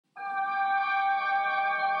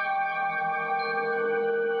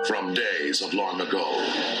From days of long ago,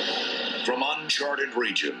 from uncharted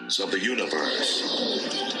regions of the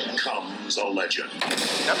universe, comes a legend.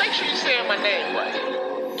 Now make sure you're saying my name right.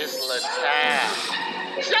 It's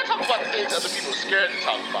LaTown. See, I talk about the things other people are scared to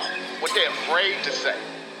talk about, what they're afraid to say.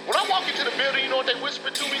 When I walk into the building, you know what they whisper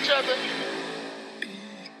to each other? Be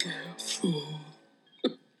careful.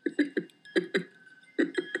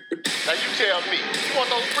 Now you tell me, you want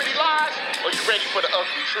those pretty lies, or you ready for the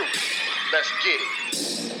ugly truth? Let's get it.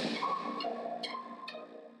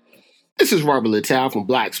 This is Robert LaTown from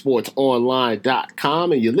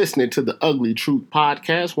BlackSportsOnline.com, and you're listening to the Ugly Truth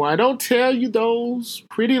Podcast, where I don't tell you those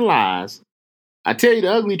pretty lies. I tell you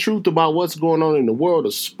the ugly truth about what's going on in the world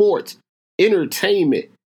of sports,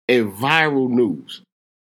 entertainment, and viral news.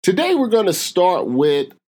 Today we're going to start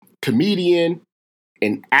with comedian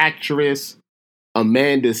and actress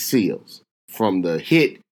Amanda Seales from the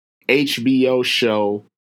hit HBO show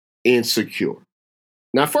Insecure.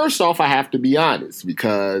 Now, first off, I have to be honest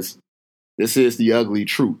because this is the ugly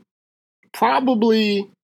truth. Probably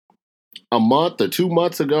a month or 2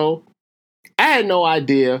 months ago, I had no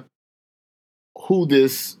idea who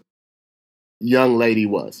this young lady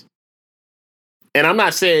was. And I'm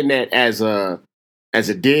not saying that as a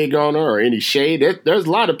dig on her or any shade. There's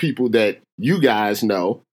a lot of people that you guys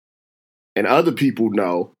know and other people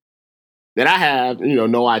know that I have,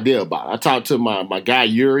 no idea about. I talked to my guy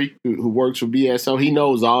Yuri, who works for BSO. He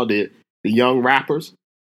knows all the young rappers.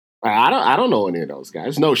 I don't know any of those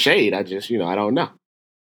guys. No shade. I just, I don't know.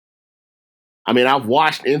 I mean, I've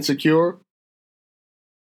watched Insecure.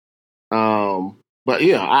 But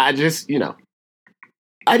I just,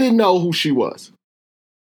 I didn't know who she was.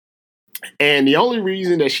 And the only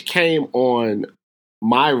reason that she came on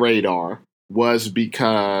my radar was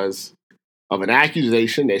because of an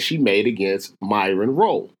accusation that she made against Myron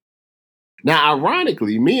Rolle. Now,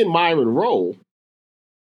 ironically, me and Myron Rolle,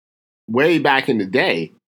 way back in the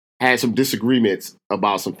day, had some disagreements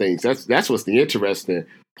about some things. That's what's the interesting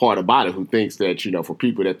part about it, who thinks that, for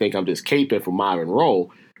people that think I'm just caping for Myron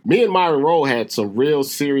Rolle, me and Myron Rolle had some real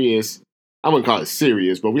serious, I wouldn't call it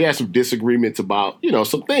serious, but we had some disagreements about,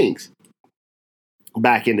 some things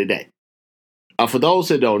back in the day. For those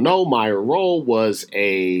that don't know, Myron Rolle was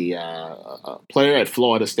a player at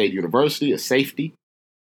Florida State University, a safety.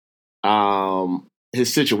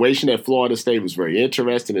 His situation at Florida State was very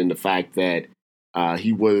interesting in the fact that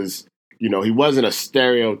he was, he wasn't a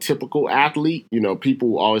stereotypical athlete.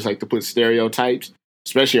 People always like to put stereotypes,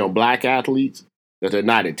 especially on black athletes, that they're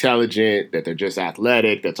not intelligent, that they're just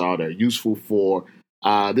athletic, that's all they're useful for.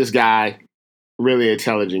 This guy, really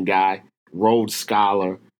intelligent guy, Rhodes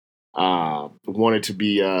Scholar, wanted to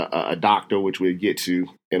be a doctor, which we'll get to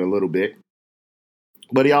in a little bit.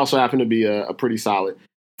 But he also happened to be a pretty solid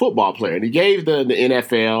football player. And he gave the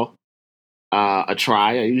NFL a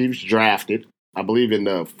try. He was drafted, I believe, in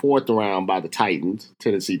the 4th round by the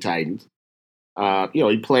Tennessee Titans.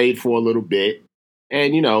 He played for a little bit.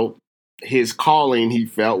 And, his calling, he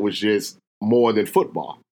felt, was just more than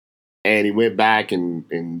football. And he went back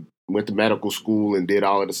and went to medical school and did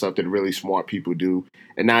all of the stuff that really smart people do.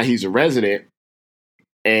 And now he's a resident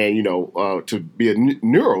and, to be a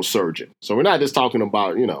neurosurgeon. So we're not just talking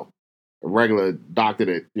about, a regular doctor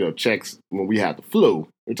that, checks when we have the flu.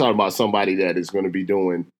 We're talking about somebody that is going to be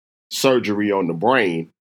doing surgery on the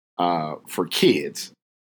brain for kids.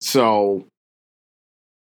 So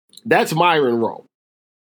that's Myron Rolle.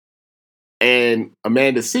 And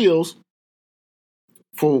Amanda Seales,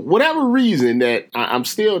 for whatever reason that I'm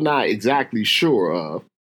still not exactly sure of.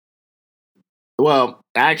 Well,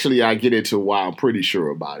 actually, I get into why I'm pretty sure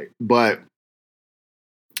about it. But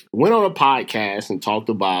went on a podcast and talked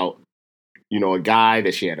about, a guy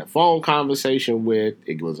that she had a phone conversation with.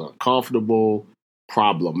 It was uncomfortable,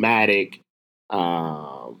 problematic.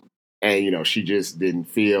 And, she just didn't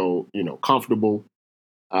feel, comfortable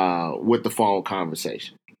with the phone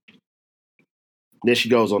conversation. Then she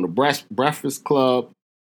goes on the Breakfast Club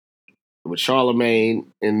with Charlamagne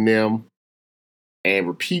and them and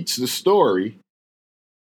repeats the story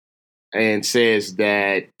and says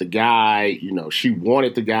that the guy, she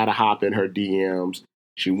wanted the guy to hop in her DMs.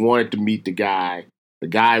 She wanted to meet the guy. The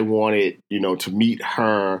guy wanted, to meet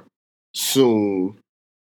her soon.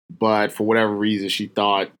 But for whatever reason, she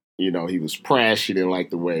thought, he was pressed. She didn't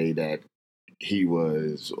like the way that he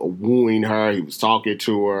was wooing her. He was talking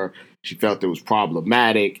to her. She felt it was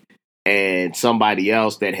problematic. And somebody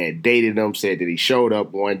else that had dated him said that he showed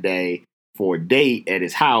up one day for a date at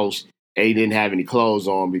his house and he didn't have any clothes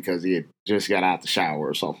on because he had just got out the shower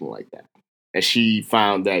or something like that. And she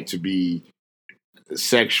found that to be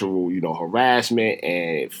sexual, harassment,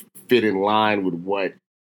 and it fit in line with what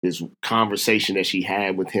this conversation that she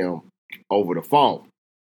had with him over the phone.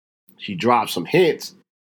 She dropped some hints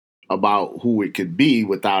about who it could be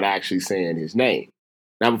without actually saying his name.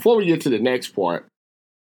 Now, before we get to the next part,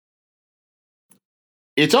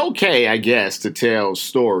 it's okay, I guess, to tell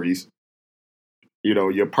stories,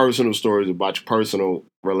 your personal stories about your personal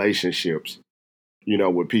relationships,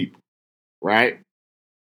 with people, right?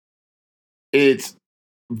 It's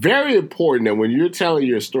very important that when you're telling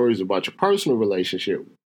your stories about your personal relationships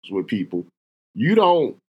with people, you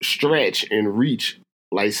don't stretch and reach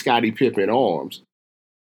like Scottie Pippen arms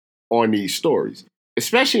on these stories,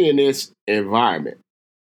 especially in this environment.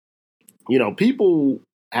 People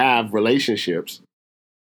have relationships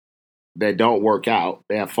that don't work out.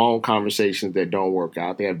 They have phone conversations that don't work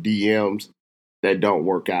out. They have DMs that don't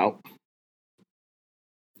work out.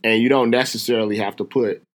 And you don't necessarily have to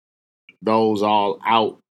put those all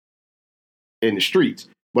out in the streets.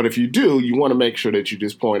 But if you do, you want to make sure that you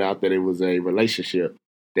just point out that it was a relationship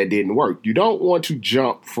that didn't work. You don't want to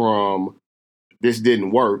jump from this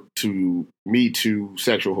didn't work to Me Too,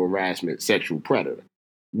 sexual harassment, sexual predator,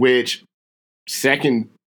 which second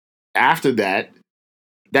after that,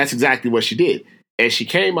 that's exactly what she did. And she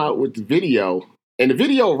came out with the video, and the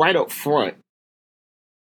video right up front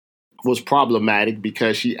was problematic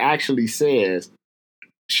because she actually says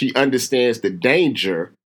she understands the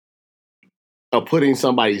danger of putting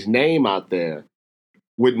somebody's name out there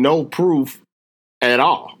with no proof at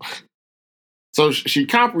all. So she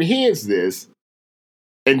comprehends this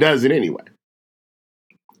and does it anyway.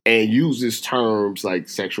 And uses terms like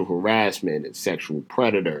sexual harassment and sexual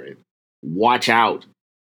predator and watch out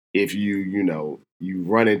if you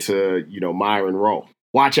run into, Myron Rolle.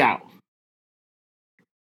 Watch out.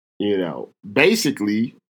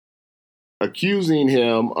 Basically accusing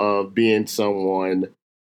him of being someone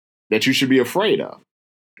that you should be afraid of.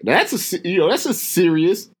 That's a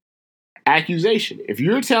serious accusation. If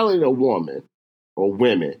you're telling a woman or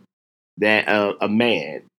women that a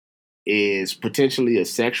man is potentially a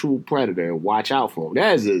sexual predator and watch out for him,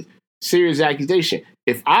 that is a serious accusation.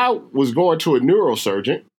 If I was going to a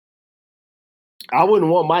neurosurgeon, I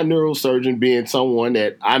wouldn't want my neurosurgeon being someone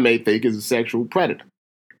that I may think is a sexual predator.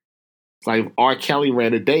 It's like if R. Kelly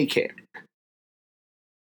ran a daycare.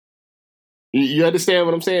 You understand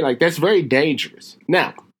what I'm saying? Like, that's very dangerous.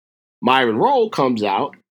 Now, Myron Rolle comes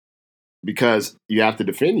out because you have to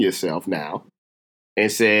defend yourself now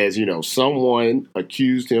and says, someone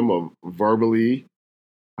accused him of verbally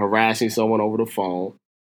harassing someone over the phone,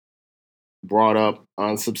 brought up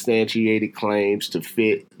unsubstantiated claims to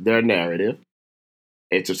fit their narrative.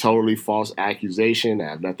 It's a totally false accusation. I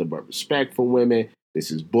have nothing but respect for women.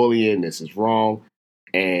 This is bullying. This is wrong.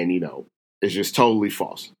 And, it's just totally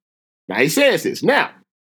false. Now, he says this. Now,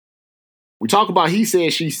 we talk about he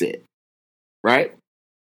said, she said, right?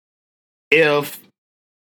 If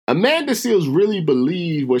Amanda Seales really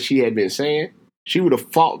believed what she had been saying, she would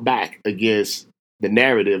have fought back against the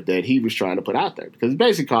narrative that he was trying to put out there because he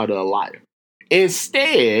basically called her a liar.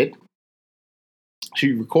 Instead,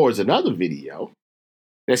 she records another video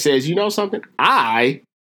that says, something? I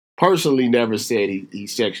personally never said he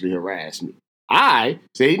sexually harassed me. I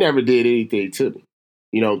said he never did anything to me.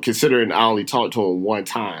 Considering I only talked to him one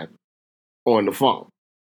time on the phone.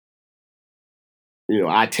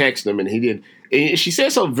 I texted him and he didn't. And she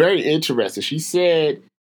said something very interesting. She said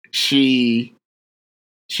she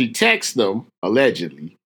texted him,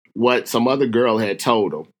 allegedly, what some other girl had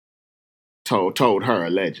told him, told her,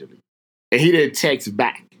 allegedly. And he didn't text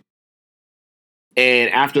back. And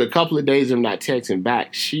after a couple of days of not texting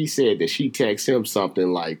back, she said that she texted him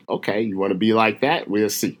something like, okay, you want to be like that? We'll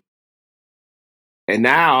see. And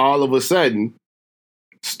now, all of a sudden,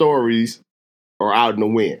 stories are out in the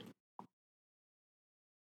wind.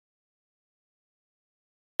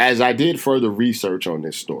 As I did further research on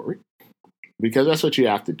this story, because that's what you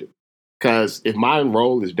have to do. Because if my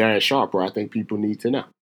role is Darren Sharper, I think people need to know.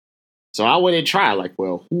 So I went and tried,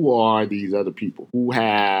 who are these other people? Who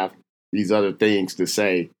have these other things to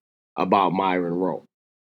say about Myron Rolle?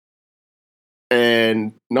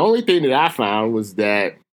 And the only thing that I found was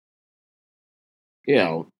that,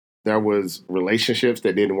 there was relationships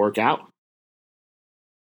that didn't work out.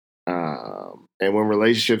 And when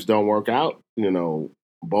relationships don't work out,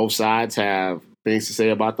 both sides have things to say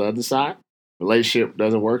about the other side. Relationship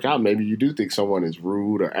doesn't work out. Maybe you do think someone is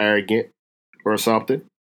rude or arrogant or something.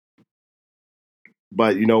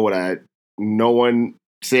 But no one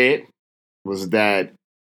said was that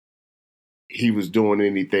he was doing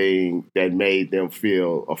anything that made them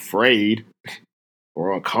feel afraid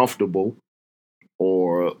or uncomfortable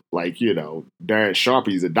or Darren Sharp,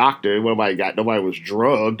 he's a doctor. Nobody was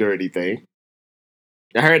drugged or anything.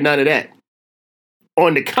 I heard none of that.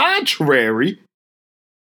 On the contrary,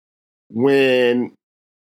 when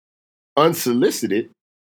unsolicited,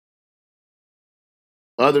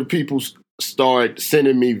 other people start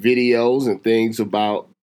sending me videos and things about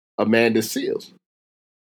Amanda Seales,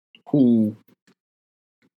 who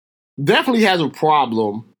definitely has a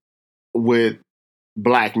problem with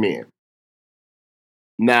black men.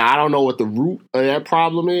 Now, I don't know what the root of that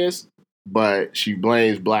problem is, but she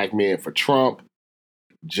blames black men for Trump,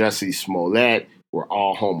 Jussie Smollett. We're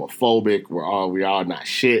all homophobic. We all not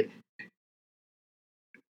shit.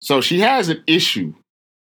 So she has an issue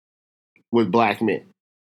with black men.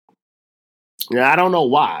 Now, I don't know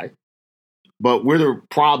why, but we're the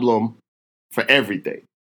problem for everything,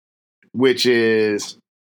 which is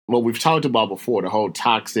what we've talked about before, the whole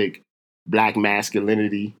toxic black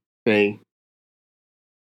masculinity thing.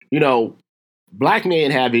 You know, black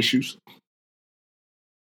men have issues.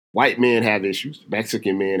 White men have issues.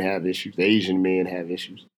 Mexican men have issues. Asian men have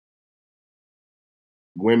issues.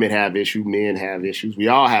 Women have issues. Men have issues. We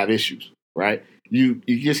all have issues, right? You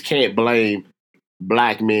just can't blame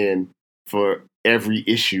black men for every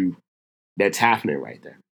issue that's happening right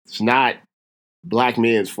there. It's not black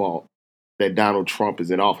men's fault that Donald Trump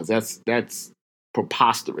is in office. That's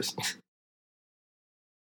preposterous.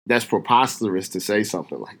 That's preposterous to say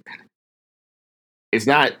something like that. It's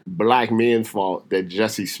not black men's fault that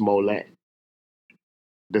Jussie Smollett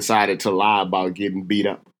decided to lie about getting beat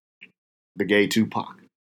up, the gay Tupac.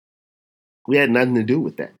 We had nothing to do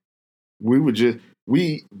with that.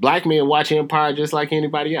 Black men watch Empire just like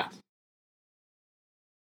anybody else.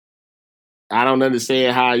 I don't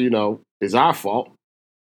understand how, it's our fault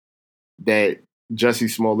that Jussie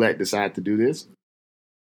Smollett decided to do this.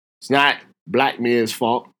 It's not black men's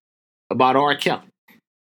fault about R. Kelly.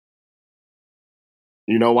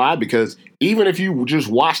 You know why? Because even if you just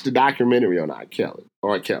watch the documentary on R.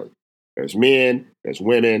 Kelly, there's men, there's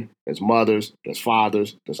women, there's mothers, there's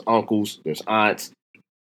fathers, there's uncles, there's aunts,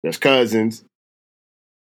 there's cousins,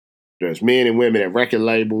 there's men and women at record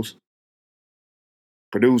labels,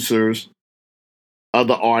 producers,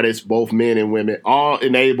 other artists, both men and women, all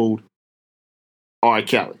enabled R.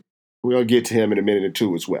 Kelly. We're going to get to him in a minute or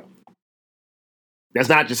two as well. That's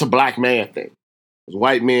not just a black man thing. There's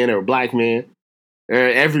white men or black men.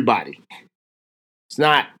 Everybody. It's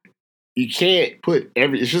not, you can't put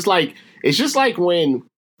it's just like when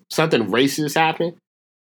something racist happened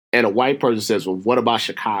and a white person says, well, what about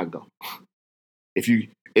Chicago?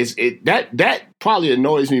 That probably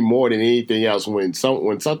annoys me more than anything else when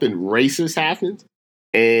something racist happens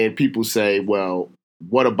and people say, well,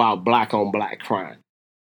 what about black on black crime?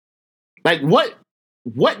 Like what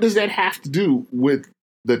does that have to do with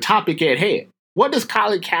the topic at hand? What does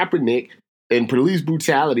Colin Kaepernick and police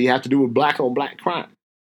brutality have to do with black on black crime?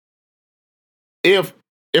 If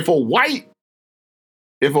a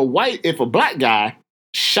black guy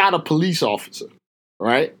shot a police officer,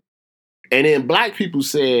 right? And then black people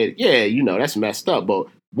said, yeah, that's messed up, but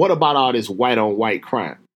what about all this white on white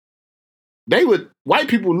crime? White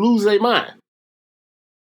people lose their mind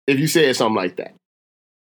if you said something like that.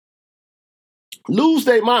 Lose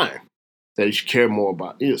their mind. That you should care more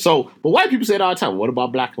about. But white people say it all the time. What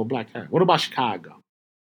about black on black crime? What about Chicago?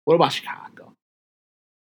 What about Chicago?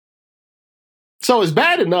 So it's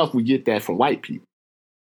bad enough we get that from white people.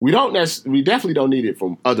 We definitely don't need it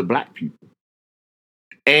from other black people.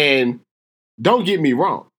 And don't get me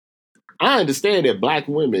wrong. I understand that black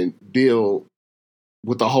women deal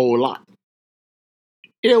with a whole lot.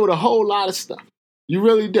 Deal with a whole lot of stuff. You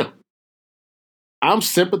really do. I'm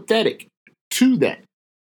sympathetic to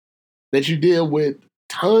that you deal with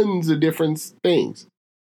tons of different things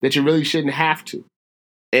that you really shouldn't have to.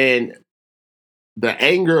 And the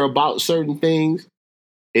anger about certain things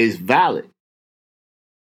is valid.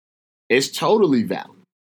 It's totally valid.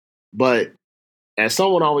 But as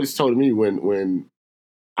someone always told me when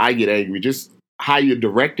I get angry, just how you're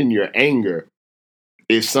directing your anger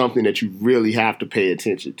is something that you really have to pay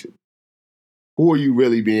attention to. Who are you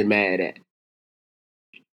really being mad at?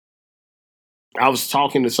 I was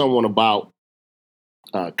talking to someone about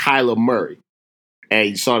Kyler Murray, and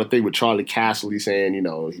you saw the thing with Charlie Casserly saying,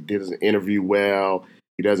 he did his interview well,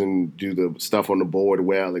 he doesn't do the stuff on the board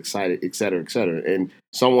well, et cetera, et cetera, et cetera. And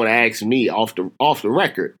someone asked me off the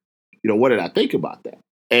record, what did I think about that?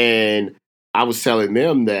 And I was telling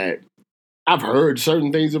them that I've heard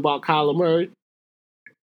certain things about Kyler Murray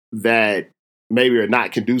that maybe are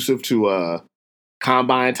not conducive to a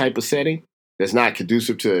combine type of setting, that's not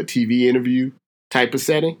conducive to a TV interview type of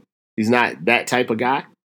setting. He's not that type of guy.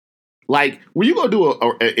 Like, when you go do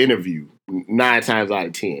an interview, 9 times out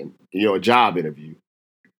of 10, a job interview,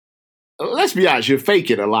 let's be honest, you're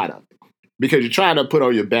faking a lot of it because you're trying to put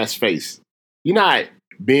on your best face. You're not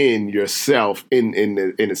being yourself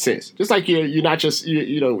in a sense. Just like you're not just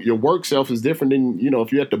your work self is different than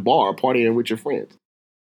if you're at the bar partying with your friends.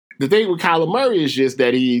 The thing with Kyler Murray is just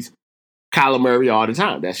that he's Kyler Murray all the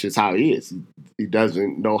time. That's just how he is. He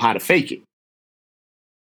doesn't know how to fake it.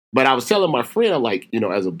 But I was telling my friend, I'm like,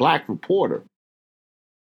 as a black reporter,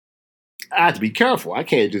 I have to be careful. I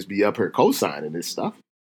can't just be up here co-signing this stuff.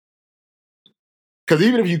 Because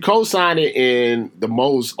even if you co-sign it in the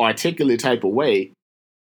most articulate type of way,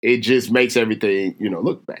 it just makes everything,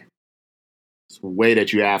 look bad. It's the way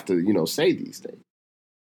that you have to, say these things.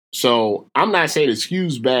 So I'm not saying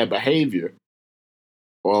excuse bad behavior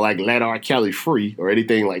or like let R. Kelly free or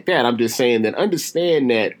anything like that. I'm just saying that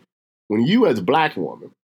understand that when you as a black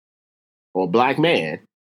woman or a black man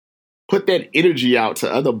put that energy out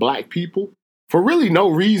to other black people for really no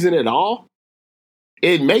reason at all,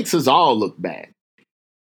 it makes us all look bad.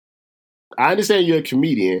 I understand you're a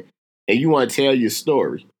comedian and you want to tell your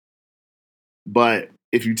story. But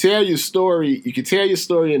if you tell your story, you can tell your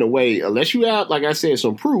story in a way, unless you have, like I said,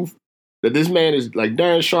 some proof that this man is like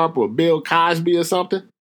Darren Sharp or Bill Cosby or something,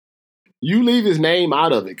 you leave his name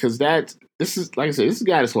out of it because this is, like I said, this is a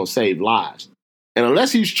guy that's going to save lives. And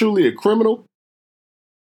unless he's truly a criminal,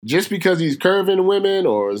 just because he's curving women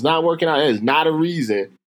or is not working out, that is not a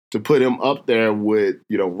reason to put him up there with,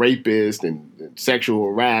 rapists and sexual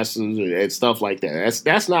harassers and stuff like that.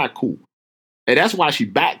 That's not cool. And that's why she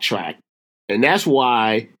backtracked. And that's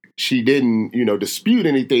why she didn't, dispute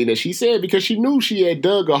anything that she said, because she knew she had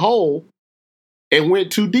dug a hole and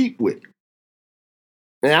went too deep with it.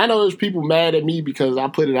 And I know there's people mad at me because I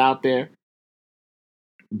put it out there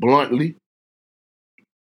bluntly,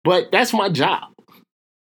 but that's my job.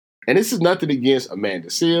 And this is nothing against Amanda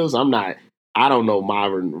Seales. I don't know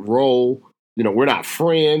Myron Rolle. We're not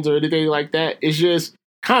friends or anything like that. It's just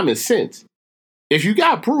common sense. If you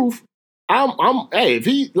got proof, hey, if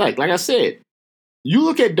he, like I said, you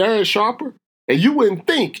look at Darren Sharper and you wouldn't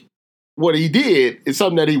think what he did is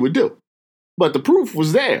something that he would do. But the proof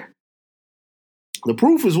was there. The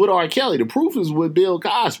proof is with R. Kelly. The proof is with Bill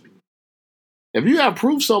Cosby. If you have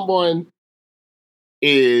proof someone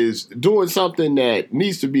is doing something that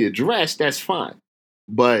needs to be addressed, that's fine.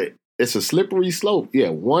 But it's a slippery slope. Yeah,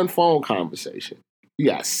 one phone conversation. You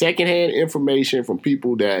got secondhand information from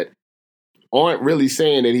people that aren't really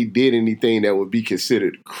saying that he did anything that would be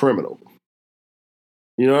considered criminal.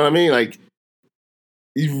 You know what I mean? Like,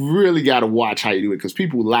 you really got to watch how you do it because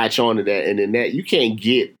people latch on to that, and then that you can't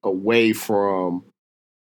get away from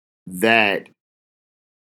that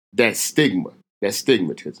stigma, that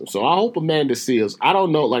stigmatism. So I hope Amanda Seales, I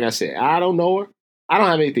don't know, like I said, I don't know her. I don't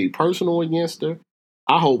have anything personal against her.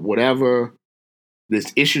 I hope whatever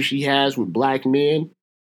this issue she has with black men,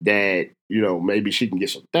 that, maybe she can get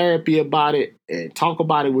some therapy about it and talk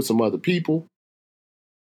about it with some other people.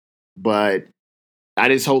 But I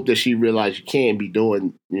just hope that she realizes you can't be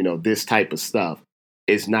doing, this type of stuff.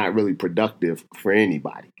 It's not really productive for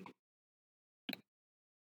anybody.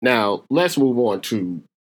 Now, let's move on to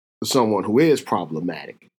someone who is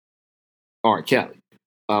problematic, R. Kelly.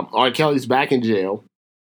 R. Kelly's back in jail.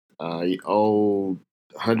 He owed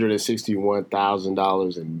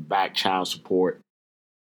 $161,000 in back child support.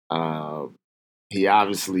 He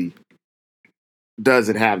obviously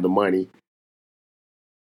doesn't have the money,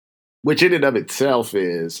 which in and of itself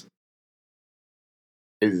is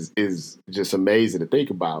just amazing to think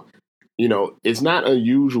about. It's not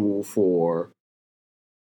unusual for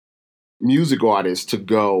music artists to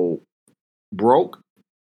go broke.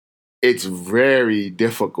 It's very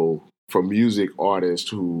difficult for music artists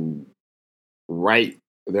who write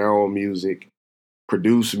their own music,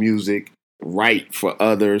 produce music, write for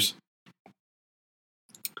others,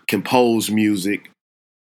 compose music,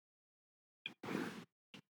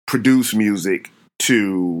 produce music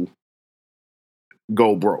to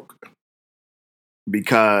go broke,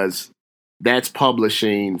 because that's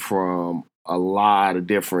publishing from a lot of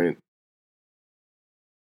different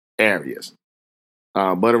areas.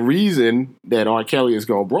 But a reason that R. Kelly is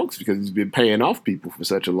going broke is because he's been paying off people for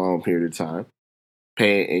such a long period of time,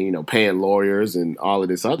 paying lawyers and all of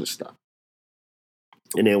this other stuff.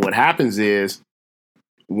 And then what happens is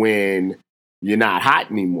when you're not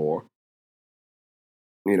hot anymore,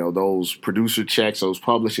 those producer checks, those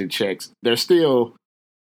publishing checks, they're still,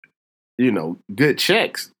 good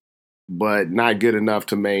checks, but not good enough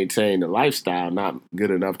to maintain the lifestyle, not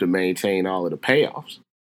good enough to maintain all of the payoffs.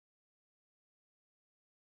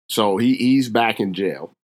 So he's back in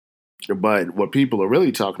jail. But what people are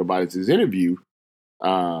really talking about is his interview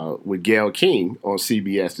with Gayle King on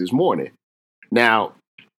CBS this morning. Now,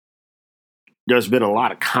 there's been a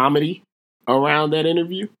lot of comedy around that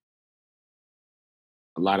interview.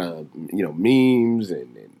 A lot of, memes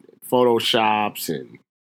and photoshops and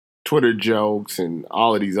Twitter jokes and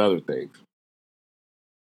all of these other things.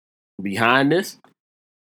 Behind this.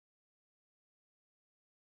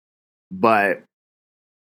 But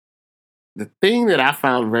the thing that I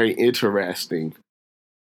found very interesting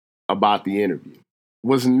about the interview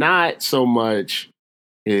was not so much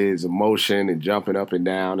his emotion and jumping up and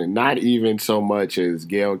down, and not even so much as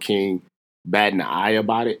Gayle King batting an eye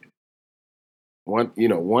about it.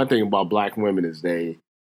 One thing about black women is they're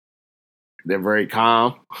very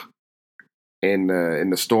calm in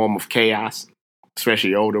the storm of chaos,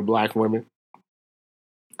 especially older black women,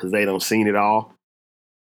 because they don't seen it all.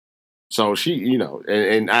 So she,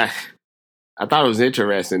 and I thought it was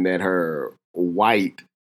interesting that her white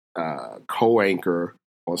co-anchor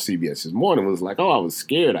on CBS this morning was like, "Oh, I was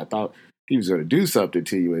scared. I thought he was going to do something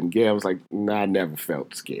to you." And Gayle was like, "No, I never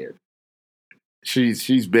felt scared."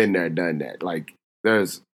 She's been there, done that. Like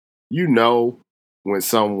there's, when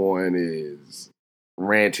someone is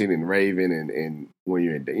ranting and raving, and when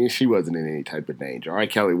you're in danger, she wasn't in any type of danger. R.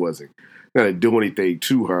 Kelly wasn't going to do anything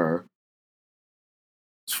to her.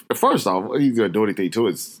 First off, he's going to do anything to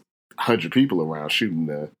it's 100 people around shooting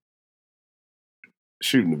the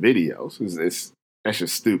videos. That's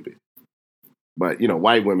just stupid. But,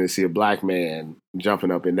 white women see a black man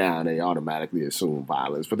jumping up and down, they automatically assume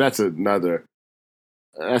violence. But that's another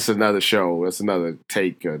show. That's another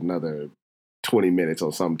take, another 20 minutes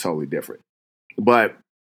on something totally different. But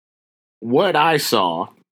what I saw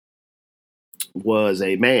was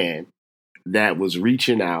a man that was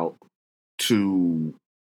reaching out to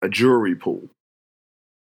a jury pool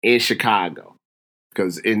in Chicago.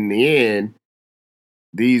 Because in the end,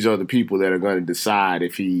 these are the people that are going to decide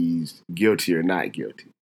if he's guilty or not guilty.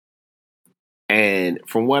 And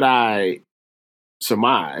from what I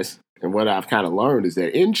surmise and what I've kind of learned is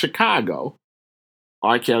that in Chicago,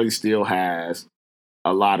 R. Kelly still has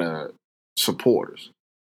a lot of supporters.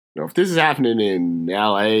 If this is happening in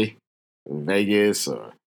LA, Vegas,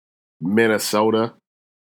 or Minnesota,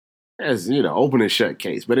 that's, open and shut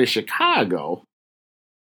case. But in Chicago,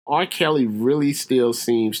 R. Kelly really still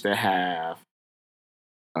seems to have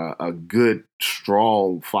a good,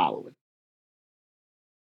 strong following.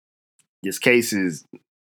 This case is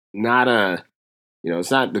not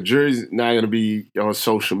it's not, the jury's not going to be on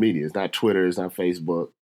social media. It's not Twitter. It's not Facebook.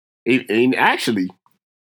 And actually,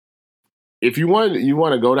 if you want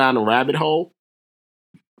to go down a rabbit hole,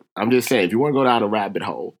 I'm just saying, if you want to go down a rabbit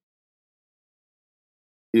hole,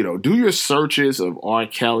 do your searches of R.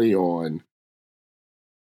 Kelly on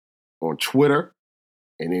Twitter,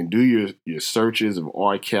 and then do your searches of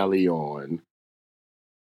R. Kelly on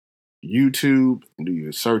YouTube, and do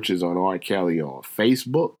your searches on R. Kelly on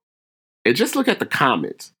Facebook, and just look at the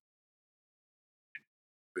comments.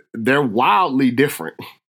 They're wildly different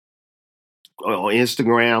on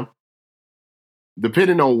Instagram.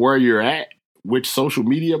 Depending on where you're at, which social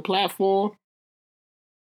media platform,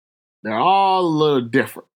 they're all a little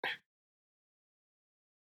different.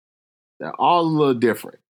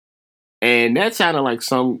 And that sounded like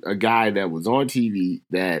a guy that was on TV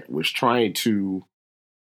that was trying to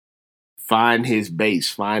find his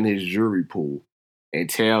base, find his jury pool, and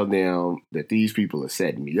tell them that these people are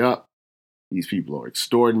setting me up. These people are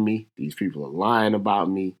extorting me. These people are lying about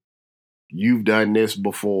me. You've done this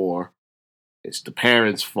before. It's the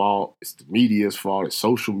parents' fault. It's the media's fault. It's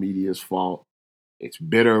social media's fault. It's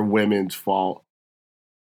bitter women's fault.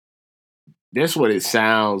 That's what it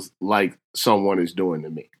sounds like someone is doing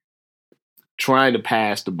to me. Trying to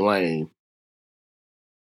pass the blame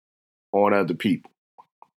on other people.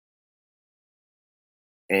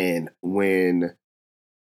 And when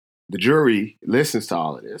the jury listens to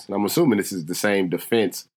all of this, and I'm assuming this is the same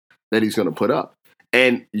defense that he's going to put up.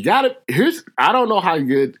 And I don't know how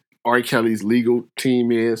good R. Kelly's legal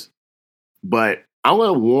team is, but I'm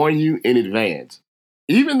going to warn you in advance.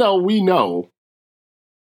 Even though we know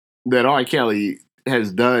that R. Kelly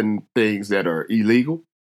has done things that are illegal,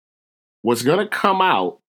 what's going to come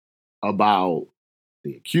out about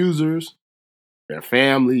the accusers, their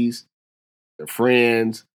families, their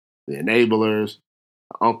friends, the enablers,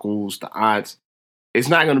 the uncles, the aunts, it's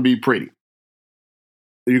not going to be pretty.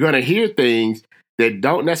 You're going to hear things that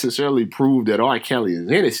don't necessarily prove that R. Kelly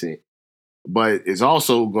is innocent, but it's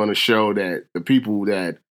also going to show that the people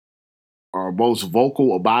that are most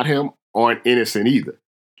vocal about him aren't innocent either.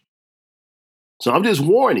 So I'm just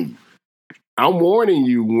warning you. I'm warning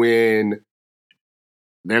you when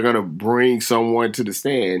they're going to bring someone to the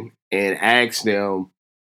stand and ask them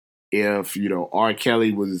if, R.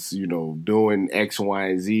 Kelly was, doing X, Y,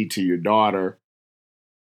 and Z to your daughter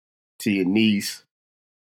to your niece,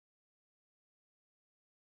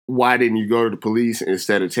 why didn't you go to the police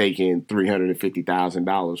instead of taking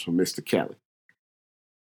 $350,000 from Mr. Kelly?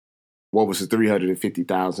 What was the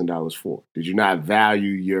 $350,000 for? Did you not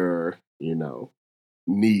value your,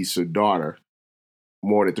 niece or daughter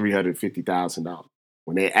more than $350,000?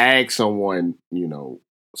 When they ask someone,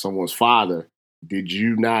 someone's father, did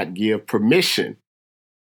you not give permission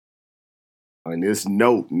on this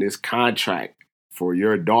note and this contract for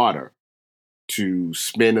your daughter to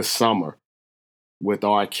spend a summer with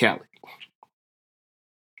R. Kelly?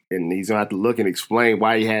 And he's going to have to look and explain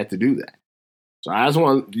why he had to do that. So I just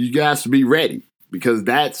want you guys to be ready, because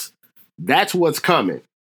that's what's coming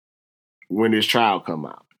when this trial come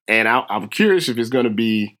out. And I'm curious if it's going to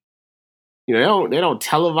be, they don't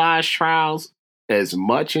televise trials as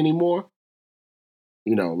much anymore.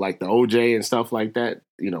 Like the OJ and stuff like that.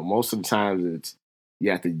 Most of the times you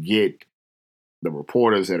have to get the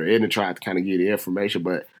reporters that are in the trial to kind of get the information.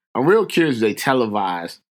 But I'm real curious if they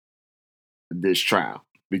televise this trial,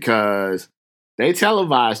 because they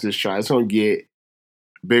televise this trial, it's going to get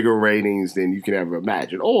bigger ratings than you can ever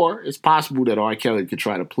imagine. Or it's possible that R. Kelly could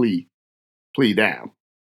try to plea down,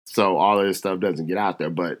 so all of this stuff doesn't get out there.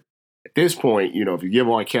 But at this point, if you give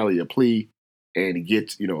R. Kelly a plea and he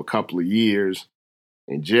gets, a couple of years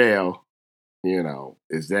in jail,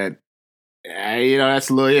 is that, that's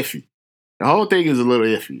a little iffy. The whole thing is a little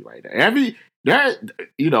iffy right there.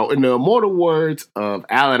 In the immortal words of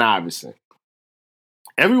Allen Iverson,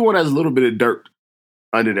 everyone has a little bit of dirt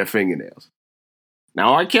under their fingernails.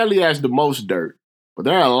 Now, R. Kelly has the most dirt, but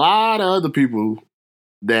there are a lot of other people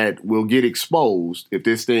that will get exposed if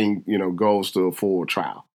this thing, goes to a full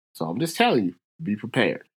trial. So I'm just telling you, be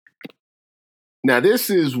prepared. Now, this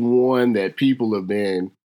is one that people have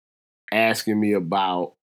been asking me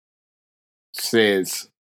about since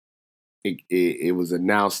it was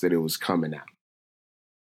announced that it was coming out.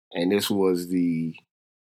 And this was the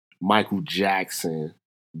Michael Jackson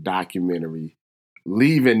documentary,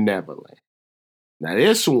 Leaving Neverland. Now,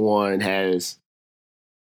 this one has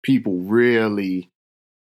people really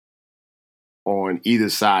on either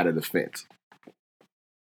side of the fence.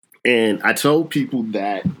 And I told people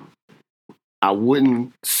that I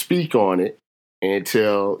wouldn't speak on it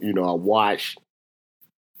until, I watched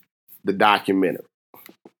the documentary.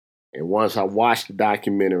 And once I watched the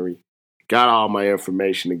documentary, got all my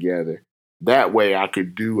information together, that way I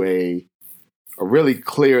could do a really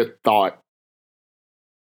clear thought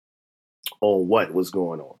on what was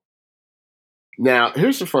going on. Now,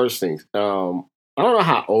 here's the first thing. I don't know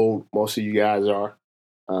how old most of you guys are.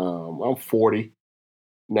 I'm 40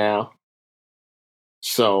 now.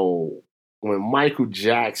 So when Michael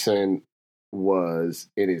Jackson was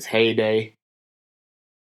in his heyday,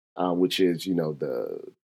 which is,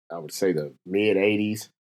 I would say the mid 80s,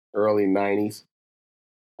 early 90s,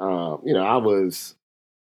 I was,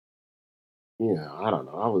 I don't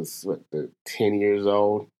know, I was 10 years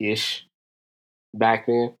old-ish back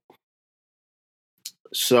then.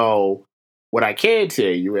 So what I can tell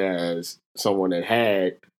you as someone that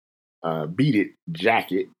had a Beat It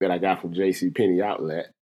jacket that I got from JCPenney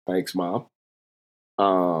outlet, thanks Mom,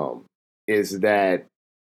 is that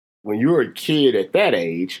when you were a kid at that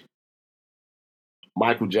age,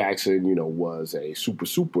 Michael Jackson, was a super,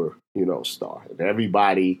 star. And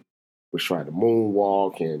everybody was trying to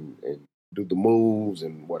moonwalk and do the moves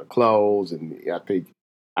and wear the clothes. And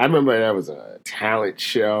I remember there was a talent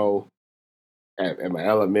show at my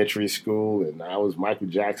elementary school, and I was Michael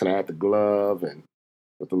Jackson. I had the glove and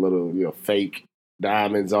with the little, fake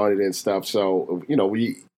diamonds on it and stuff. So,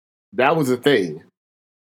 that was a thing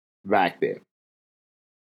back then.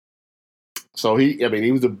 So he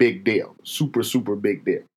was a big deal, super big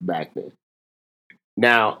deal back then.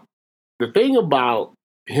 Now, the thing about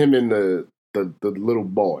him and the little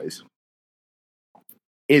boys,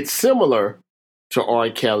 it's similar to R.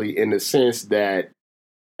 Kelly in the sense that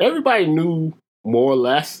everybody knew more or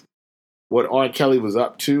less what R. Kelly was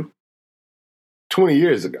up to 20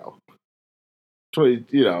 years ago.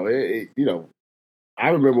 I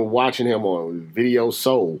remember watching him on Video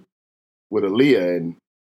Soul with Aaliyah and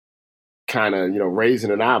kind of, raising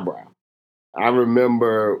an eyebrow. I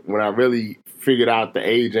remember when I really figured out the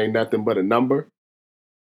age ain't nothing but a number,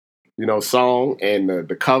 song and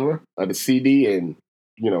the cover of the CD and,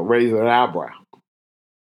 raising an eyebrow.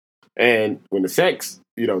 And when the sex,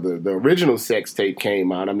 the original sex tape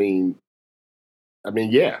came out,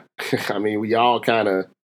 yeah. We all kind of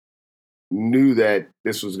knew that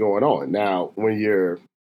this was going on. Now, when you're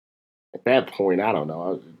at that point, I don't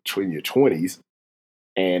know, in your 20s,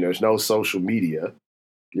 and there's no social media,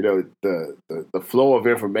 the flow of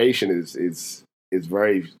information is is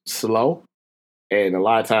very slow and a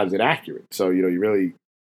lot of times inaccurate. So, you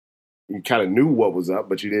kind of knew what was up,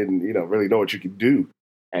 but you didn't, really know what you could do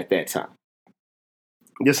at that time.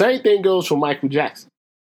 The same thing goes for Michael Jackson.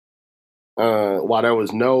 While there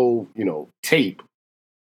was no, tape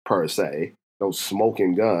per se, no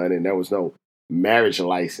smoking gun, and there was no marriage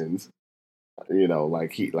license,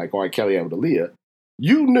 like R. Kelly had with Aaliyah,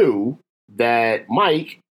 you knew that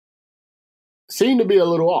Mike seemed to be a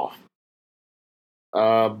little off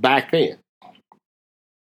back then.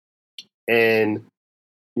 And,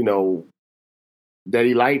 that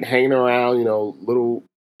he liked hanging around, little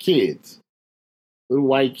kids, little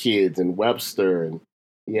white kids, and Webster, and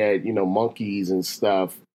he had, monkeys and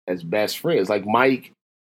stuff as best friends. Like Mike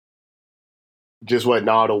just wasn't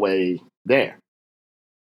all the way there.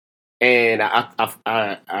 And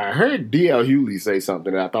I heard D.L. Hughley say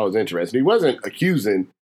something that I thought was interesting. He wasn't accusing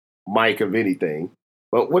Mike of anything,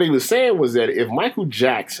 but what he was saying was that if Michael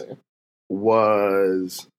Jackson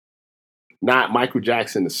was not Michael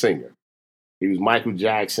Jackson the singer, he was Michael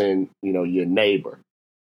Jackson, your neighbor,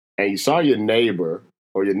 and you saw your neighbor,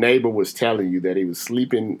 or your neighbor was telling you that he was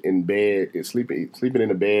sleeping in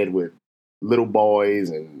the bed with little boys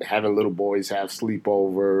and having little boys have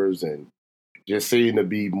sleepovers and just seemed to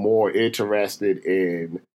be more interested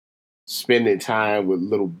in spending time with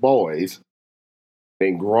little boys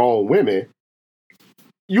than grown women,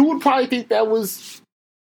 you would probably think that was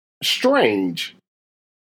strange.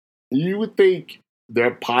 You would think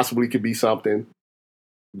there possibly could be something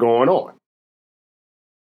going on.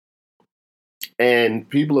 And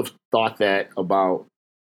people have thought that about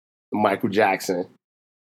Michael Jackson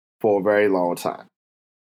for a very long time.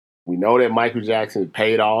 We know that Michael Jackson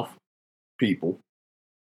paid off people.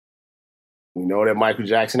 We know that Michael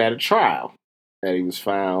Jackson had a trial, and he was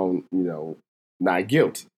found, not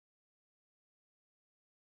guilty.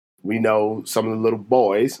 We know some of the little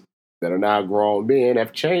boys that are now grown men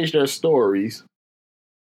have changed their stories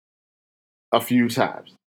a few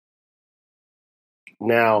times.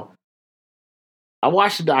 Now, I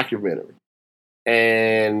watched the documentary,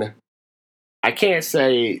 and I can't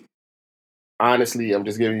say, honestly, I'm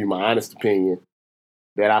just giving you my honest opinion,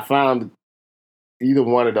 that I found either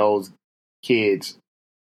one of those kids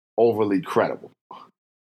overly credible.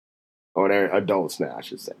 Or they're adults now, I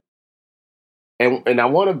should say. And I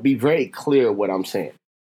want to be very clear what I'm saying.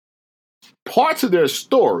 Parts of their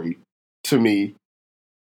story, to me,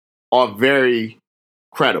 are very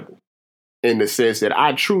credible in the sense that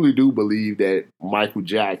I truly do believe that Michael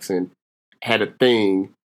Jackson had a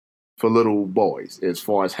thing for little boys as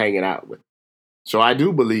far as hanging out with. So I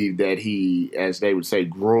do believe that he, as they would say,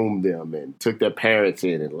 groomed them and took their parents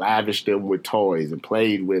in and lavished them with toys and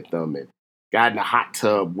played with them and got in the hot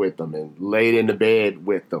tub with them and laid in the bed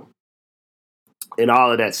with them and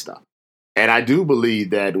all of that stuff. And I do believe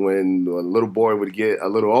that when a little boy would get a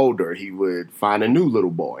little older, he would find a new little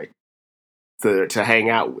boy to hang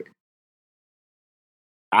out with.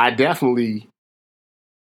 I definitely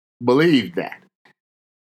believe that.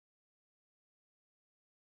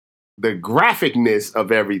 The graphicness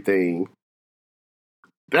of everything,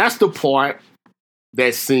 that's the part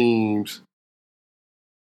that seems,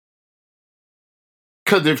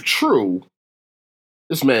 because if true,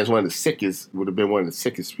 this man's would have been one of the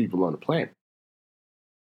sickest people on the planet.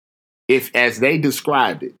 If, as they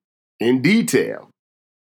described it in detail,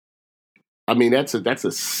 I mean, that's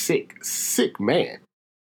a sick man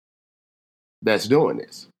that's doing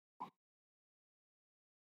this.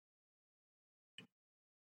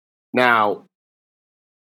 Now,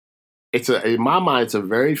 in my mind, it's a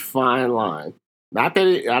very fine line. Not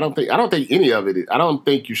that I don't think any of it is. I don't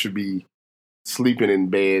think you should be sleeping in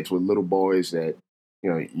beds with little boys that,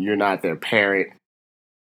 you're not their parent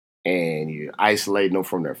and you're isolating them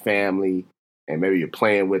from their family and maybe you're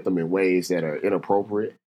playing with them in ways that are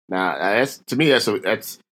inappropriate. Now,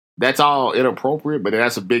 that's all inappropriate, but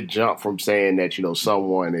that's a big jump from saying that,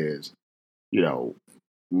 someone is,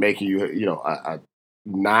 making you, a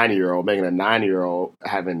 9-year-old, making a 9-year-old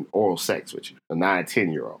having oral sex with you, a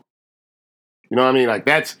 9-10-year-old. You know what I mean? Like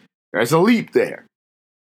there's a leap there.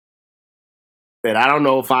 And I don't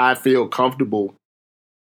know if I feel comfortable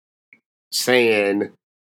saying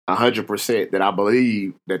 100% that I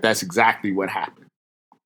believe that that's exactly what happened.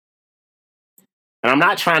 And I'm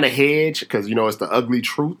not trying to hedge because, it's the ugly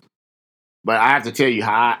truth, but I have to tell you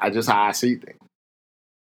how I see things.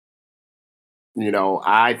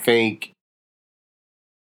 I think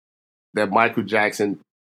that Michael Jackson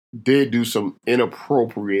did do some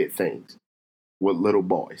inappropriate things with little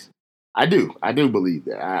boys. I do believe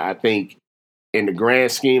that. I think in the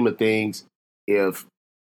grand scheme of things, if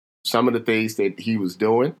some of the things that he was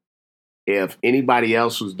doing If anybody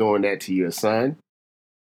else was doing that to your son,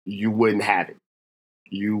 you wouldn't have it.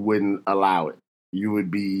 You wouldn't allow it. You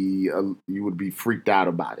would be freaked out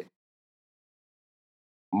about it.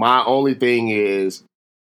 My only thing is,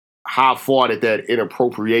 how far did that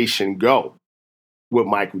inappropriation go with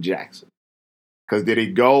Michael Jackson? Because did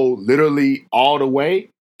it go literally all the way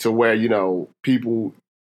to where, people,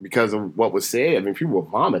 because of what was said, I mean, people were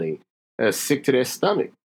vomiting. They're sick to their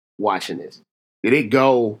stomach watching this. Did it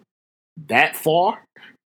go that far?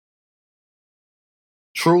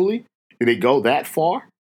 Truly? Did it go that far?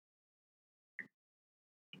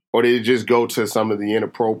 Or did it just go to some of the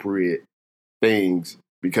inappropriate things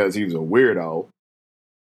because he was a weirdo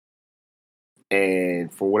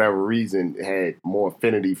and for whatever reason had more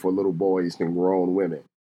affinity for little boys than grown women?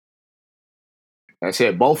 I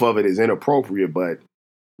said both of it is inappropriate, but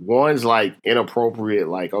one's like inappropriate,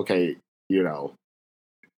 like, okay,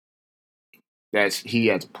 that's he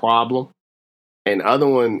has a problem. And the other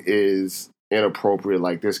one is inappropriate,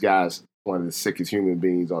 like this guy's one of the sickest human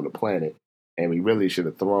beings on the planet, and we really should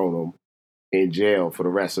have thrown him in jail for the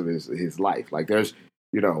rest of his life. Like there's,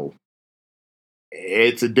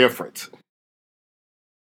 it's a difference.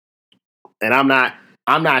 And I'm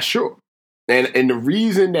not sure. And the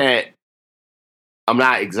reason that I'm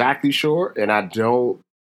not exactly sure, and I don't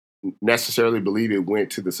necessarily believe it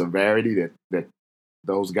went to the severity that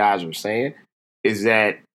those guys are saying, is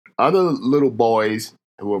that other little boys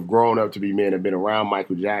who have grown up to be men have been around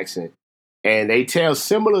Michael Jackson, and they tell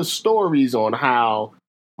similar stories on how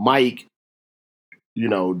Mike,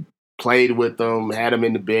 played with them, had them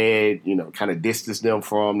in the bed, kind of distanced them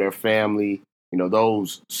from their family.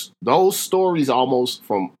 Those stories almost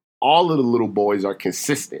from all of the little boys are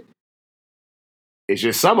consistent. It's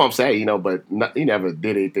just some of them say, but he never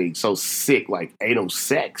did anything so sick like anal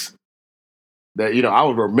sex that, I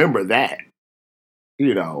would remember that.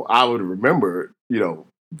 I would remember,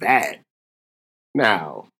 that.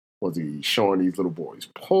 Now, was he showing these little boys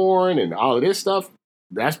porn and all of this stuff?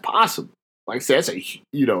 That's possible. Like I said,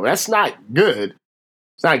 that's not good.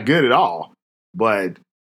 It's not good at all. But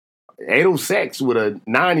anal sex with a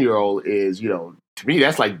 9-year-old is, to me,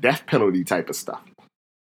 that's like death penalty type of stuff.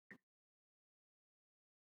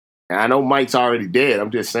 And I know Mike's already dead.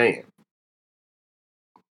 I'm just saying.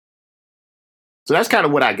 So that's kind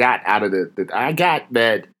of what I got out of I got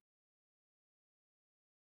that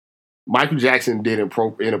Michael Jackson did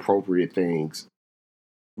inappropriate things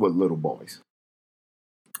with little boys.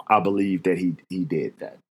 I believe that he did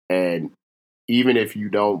that. And even if you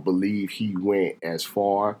don't believe he went as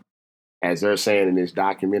far as they're saying in this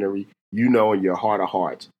documentary, in your heart of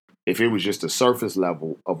hearts, if it was just the surface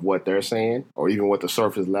level of what they're saying, or even what the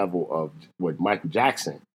surface level of what Michael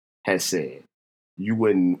Jackson has said, you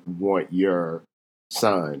wouldn't want your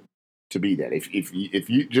son to be that. If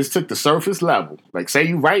you just took the surface level, like say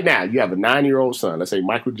you right now, you have a 9-year-old son. Let's say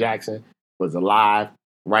Michael Jackson was alive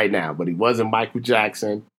right now, but he wasn't Michael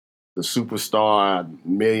Jackson, the superstar,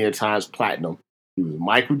 million times platinum. He was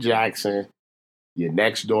Michael Jackson, your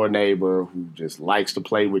next door neighbor who just likes to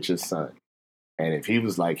play with your son. And if he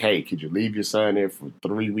was like, hey, could you leave your son there for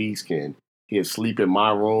 3 weeks? Can he sleep in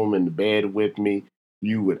my room in the bed with me?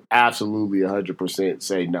 You would absolutely 100%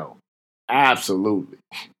 say no. Absolutely.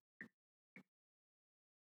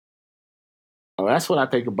 Oh, that's what I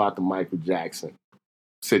think about the Michael Jackson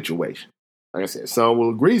situation. Like I said, some will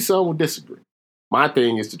agree, some will disagree. My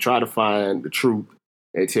thing is to try to find the truth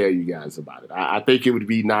and tell you guys about it. I think it would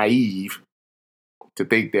be naive to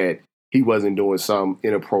think that he wasn't doing some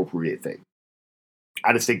inappropriate thing.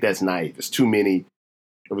 I just think that's naive. It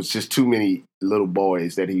was just too many little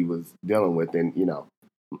boys that he was dealing with, and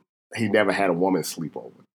he never had a woman sleep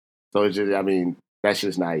over. So it's just, that's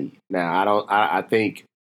just naive. Now, I think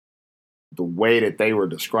the way that they were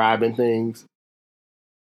describing things,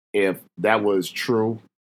 if that was true,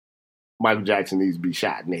 Michael Jackson needs to be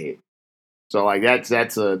shot in the head. So like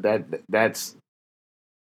that's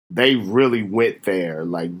they really went there,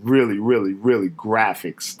 like really, really, really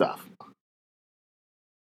graphic stuff.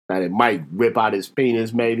 Now they might whip out his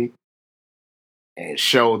penis maybe and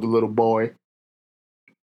show the little boy.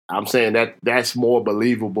 I'm saying that's more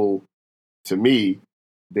believable to me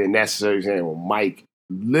than necessarily saying, well, Mike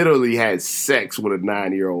literally had sex with a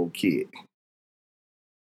 9-year-old kid.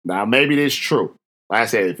 Now, maybe this is true. Like I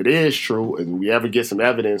said, if it is true and we ever get some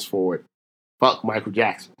evidence for it, fuck Michael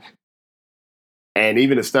Jackson. And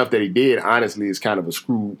even the stuff that he did, honestly, is kind of a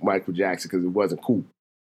screw Michael Jackson because it wasn't cool.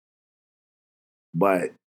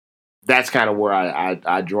 But that's kind of where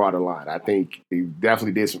I draw the line. I think he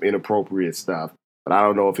definitely did some inappropriate stuff, but I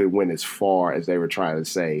don't know if it went as far as they were trying to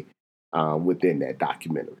say within that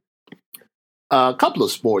documentary. A couple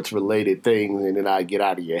of sports related things, and then I get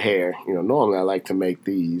out of your hair. Normally I like to make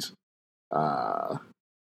these about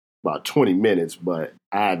 20 minutes, but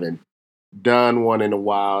I haven't done one in a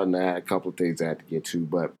while, and I had a couple of things I had to get to.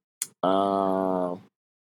 But no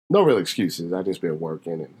real excuses. I just been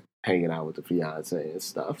working and hanging out with the fiance and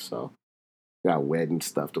stuff. So got wedding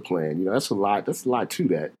stuff to plan. That's a lot. That's a lot to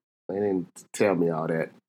that. They didn't tell me all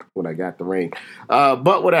that when I got the ring.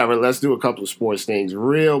 But whatever. Let's do a couple of sports things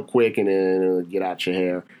real quick, and then get out your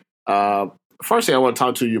hair. First thing I want to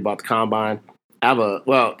talk to you about the combine.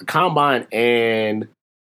 The combine and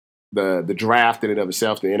the draft in and of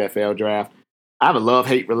itself, the NFL draft. I have a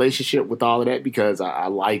love-hate relationship with all of that because I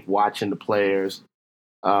like watching the players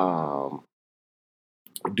do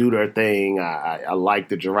their thing. I like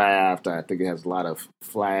the draft. I think it has a lot of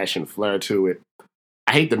flash and flair to it.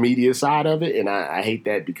 I hate the media side of it, and I hate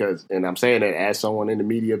that because, and I'm saying that as someone in the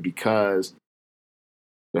media, because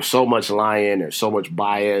there's so much lying, there's so much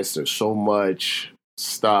bias, there's so much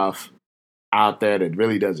stuff out there that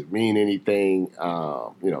really doesn't mean anything.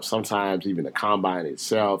 Sometimes even the combine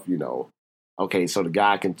itself, okay, so the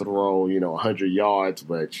guy can throw, 100 yards,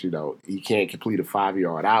 but, he can't complete a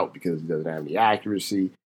 5-yard out because he doesn't have any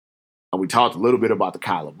accuracy. And we talked a little bit about the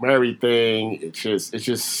Kyler Murray thing. It's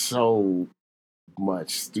just so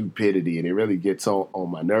much stupidity, and it really gets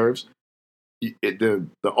on my nerves. The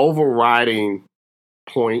overriding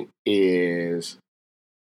point is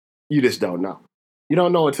you just don't know. You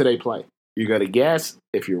don't know until they play. You're going to guess.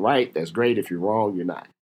 If you're right, that's great. If you're wrong, you're not.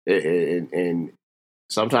 And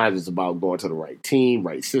sometimes it's about going to the right team,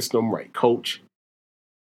 right system, right coach.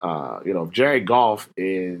 If Jared Goff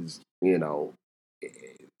is,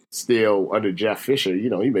 still under Jeff Fisher,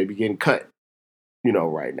 he may be getting cut,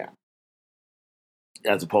 right now,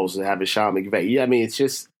 as opposed to having Sean McVay. Yeah, I mean, it's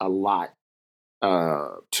just a lot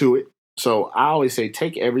to it. So I always say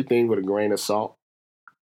take everything with a grain of salt.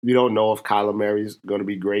 You don't know if Kyler Murray is going to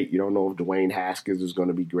be great. You don't know if Dwayne Haskins is going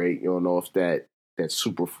to be great. You don't know if that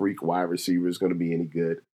super freak wide receiver is going to be any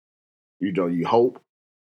good. You hope.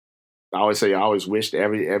 I always wish that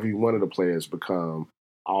every one of the players become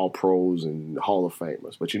all pros and Hall of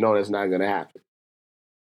Famers, but that's not going to happen.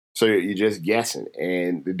 So you're just guessing.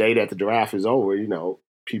 And the day that the draft is over,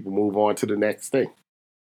 people move on to the next thing.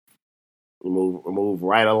 Move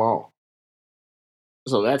right along.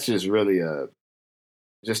 So that's just really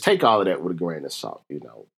just take all of that with a grain of salt.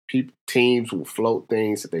 Teams will float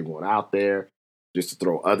things that they want out there just to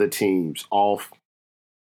throw other teams off.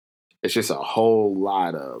 It's just a whole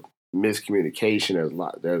lot of miscommunication.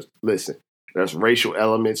 There's racial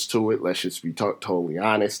elements to it. Let's just be totally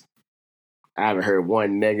honest. I haven't heard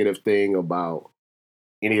one negative thing about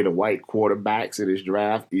any of the white quarterbacks in this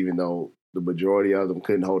draft, even though the majority of them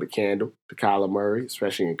couldn't hold a candle to Kyler Murray,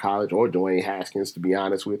 especially in college, or Dwayne Haskins, to be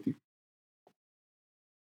honest with you.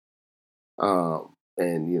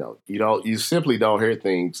 You simply don't hear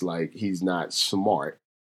things like he's not smart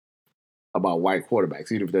about white quarterbacks,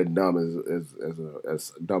 even if they're dumb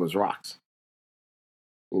as dumb as rocks.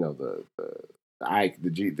 The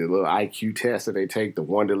little IQ test that they take, the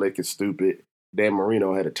Wonderlic is stupid. Dan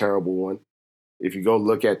Marino had a terrible one. If you go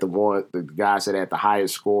look at the guys that had the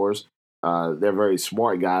highest scores, they're very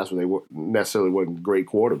smart guys, but they necessarily weren't great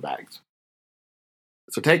quarterbacks.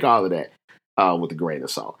 So take all of that with a grain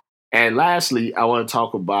of salt. And lastly, I want to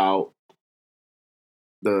talk about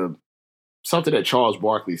something that Charles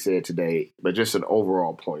Barkley said today, but just an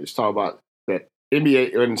overall point. He's talking about that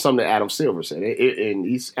NBA, and something that Adam Silver said.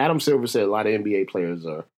 Adam Silver said a lot of NBA players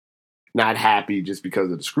are not happy just because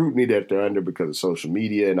of the scrutiny that they're under because of social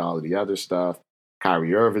media and all of the other stuff.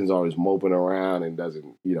 Kyrie Irving's always moping around and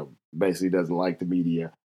basically doesn't like the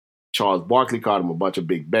media. Charles Barkley called him a bunch of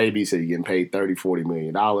big babies, said you're getting paid $30-40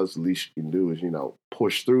 million. The least you can do is,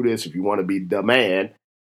 push through this. If you want to be the man,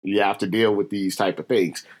 you have to deal with these type of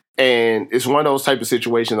things. And it's one of those type of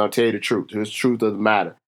situations, I'll tell you the truth. The truth of the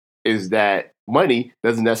matter is that money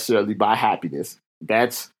doesn't necessarily buy happiness.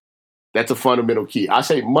 That's a fundamental key. I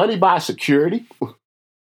say money buys security,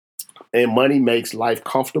 and money makes life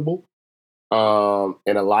comfortable in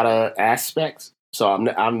a lot of aspects. So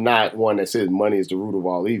I'm not one that says money is the root of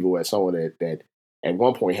all evil. As someone that at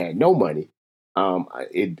one point had no money,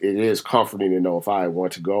 it is comforting to know if I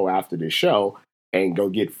want to go after this show and go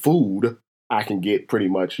get food, I can get pretty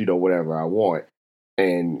much whatever I want,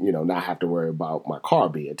 and not have to worry about my car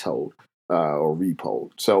being towed or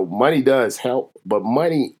repoed. So money does help, but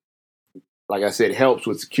money, like I said, helps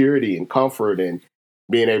with security and comfort and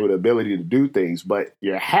being able the ability to do things. But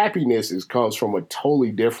your happiness comes from a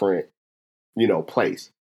totally different place.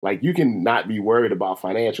 Like you can not be worried about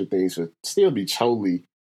financial things, but still be totally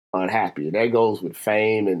unhappy. And that goes with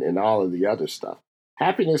fame and all of the other stuff.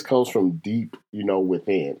 Happiness comes from deep,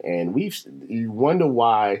 within. And you wonder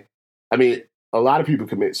why. I mean, a lot of people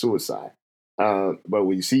commit suicide. But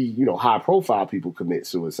when you see, high profile people commit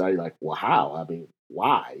suicide, you're like, well, how? I mean,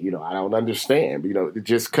 why? I don't understand.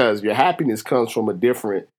 Just because your happiness comes from a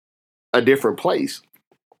different place,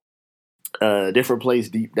 a different place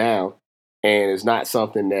deep down. And it's not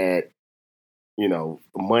something that,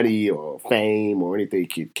 money or fame or anything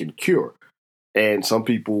can cure. And some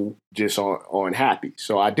people just aren't happy.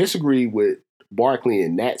 So I disagree with Barkley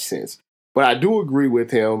in that sense. But I do agree with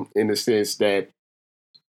him in the sense that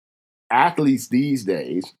athletes these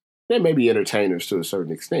days, they may be entertainers to a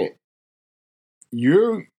certain extent.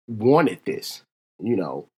 You wanted this.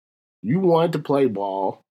 You wanted to play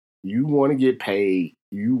ball. You want to get paid.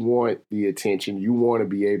 You want the attention. You want to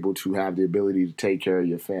be able to have the ability to take care of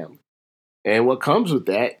your family. And what comes with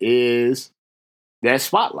that is that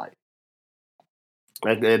spotlight.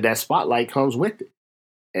 That spotlight comes with it.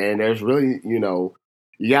 And there's really,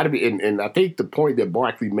 you got to be, and I think the point that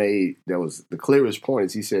Barkley made that was the clearest point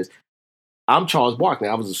is he says, I'm Charles Barkley.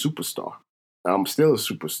 I was a superstar. I'm still a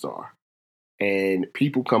superstar. And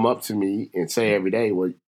people come up to me and say every day,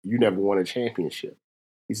 well, you never won a championship.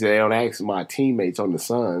 He said, they don't ask my teammates on the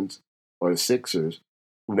Suns or the Sixers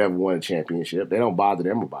who never won a championship. They don't bother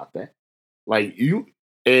them about that. Like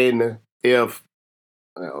and if,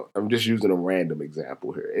 I'm just using a random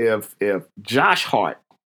example here. If Josh Hart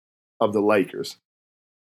of the Lakers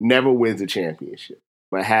never wins a championship,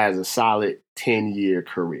 but has a solid 10-year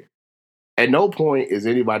career, at no point is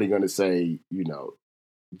anybody going to say,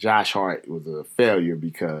 Josh Hart was a failure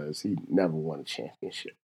because he never won a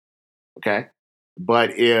championship. Okay?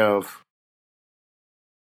 But if,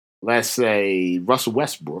 let's say, Russell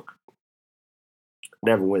Westbrook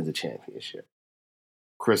never wins a championship,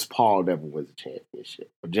 Chris Paul never wins a championship,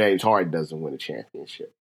 or James Harden doesn't win a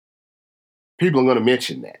championship, people are going to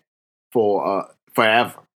mention that for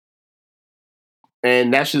forever.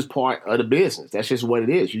 And that's just part of the business. That's just what it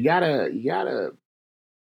is. You gotta,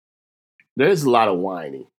 there's a lot of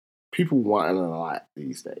whining. People whine a lot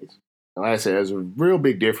these days. And like I said, there's a real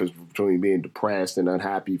big difference between being depressed and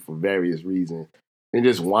unhappy for various reasons and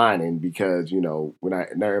just whining because, when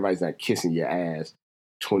everybody's not kissing your ass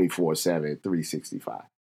 24/7, 365.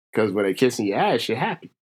 Because when they're kissing your ass, you're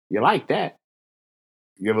happy. You like that.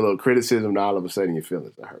 You give a little criticism, and all of a sudden your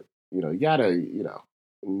feelings are hurt. You gotta,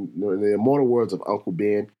 in the immortal words of Uncle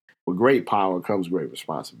Ben, with great power comes great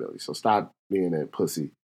responsibility. So stop being a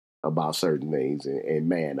pussy about certain things and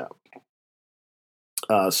man up.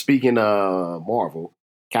 Speaking of Marvel,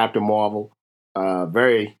 Captain Marvel,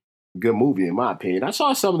 very good movie in my opinion. I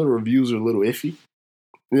saw some of the reviews are a little iffy,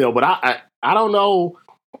 but I don't know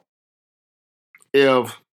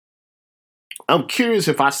if I'm curious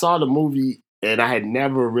if I saw the movie and I had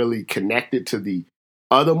never really connected to the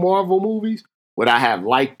other Marvel movies, would I have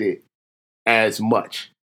liked it as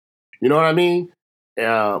much? You know what I mean?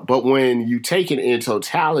 But when you take it in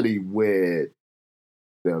totality with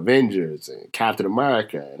the Avengers and Captain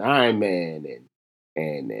America and Iron Man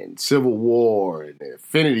and Civil War and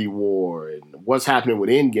Infinity War and what's happening with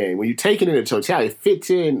Endgame, when you take it in totality, it fits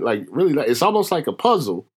in like really. It's almost like a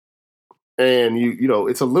puzzle, and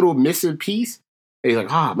it's a little missing piece. And you're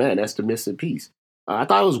like, oh man, that's the missing piece. I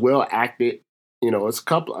thought it was well acted. It's a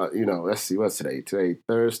couple. Let's see, what's today? Today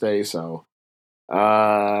Thursday, so.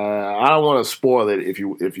 I don't want to spoil it if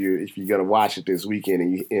you're gonna watch it this weekend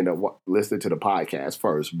and you end up listening to the podcast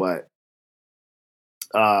first. But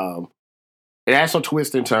it has some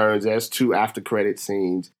twists and turns. There's 2 after credit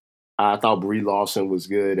scenes. I thought Brie Larson was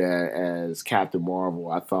good as Captain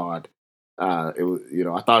Marvel. I thought it was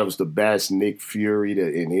I thought it was the best Nick Fury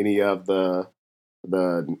in any of that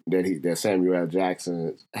Samuel L.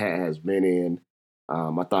 Jackson has been in.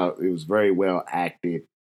 I thought it was very well acted.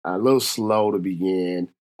 A little slow to begin.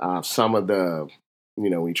 Some of the,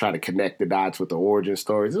 when you try to connect the dots with the origin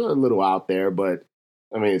stories, it's a little out there, but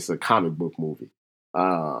I mean, it's a comic book movie.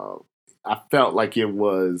 I felt like it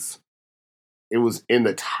was in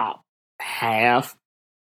the top half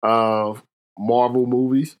of Marvel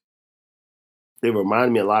movies. It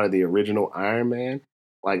reminded me a lot of the original Iron Man.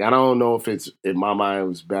 Like, I don't know if in my mind, it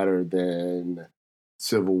was better than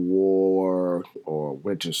Civil War or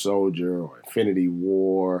Winter Soldier or Infinity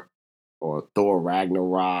War or Thor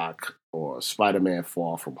Ragnarok or Spider-Man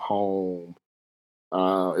Far From Home.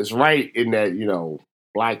 It's right in that,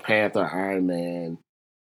 Black Panther, Iron Man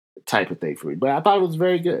type of thing for me. But I thought it was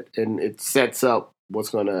very good. And it sets up what's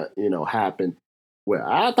going to, happen. Well,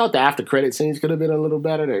 I thought the after credit scenes could have been a little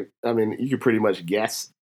better. I mean, you could pretty much guess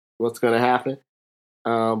what's going to happen.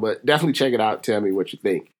 But definitely check it out. Tell me what you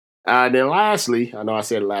think. Then lastly, I know I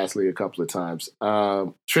said lastly a couple of times,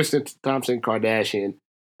 Tristan Thompson Kardashian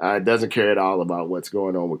doesn't care at all about what's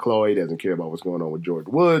going on with Khloe, doesn't care about what's going on with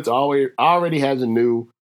Jordan Woods, already has a new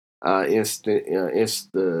Instagram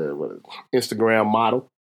model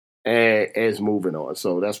and is moving on.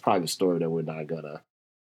 So that's probably the story that we're not going to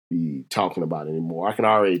be talking about anymore. I can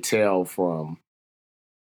already tell from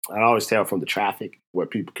the traffic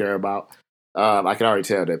what people care about. I can already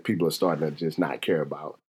tell that people are starting to just not care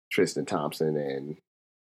about Tristan Thompson and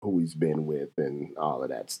who he's been with and all of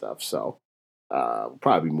that stuff. So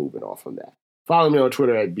probably moving on from that. Follow me on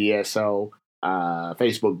Twitter at BSO,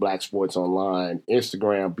 Facebook Black Sports Online,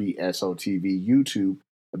 Instagram BSOTV, YouTube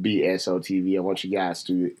BSOTV. I want you guys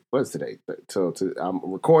to, what's today? I'm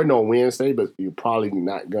recording on Wednesday, but you're probably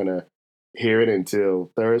not going to hear it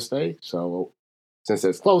until Thursday. So since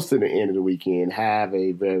it's close to the end of the weekend, have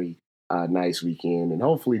a very nice weekend, and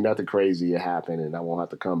hopefully nothing crazy will happen, and I won't have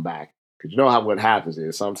to come back. Because you know what happens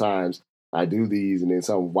is sometimes I do these, and then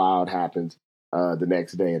something wild happens the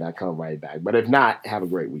next day, and I come right back. But if not, have a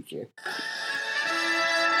great weekend.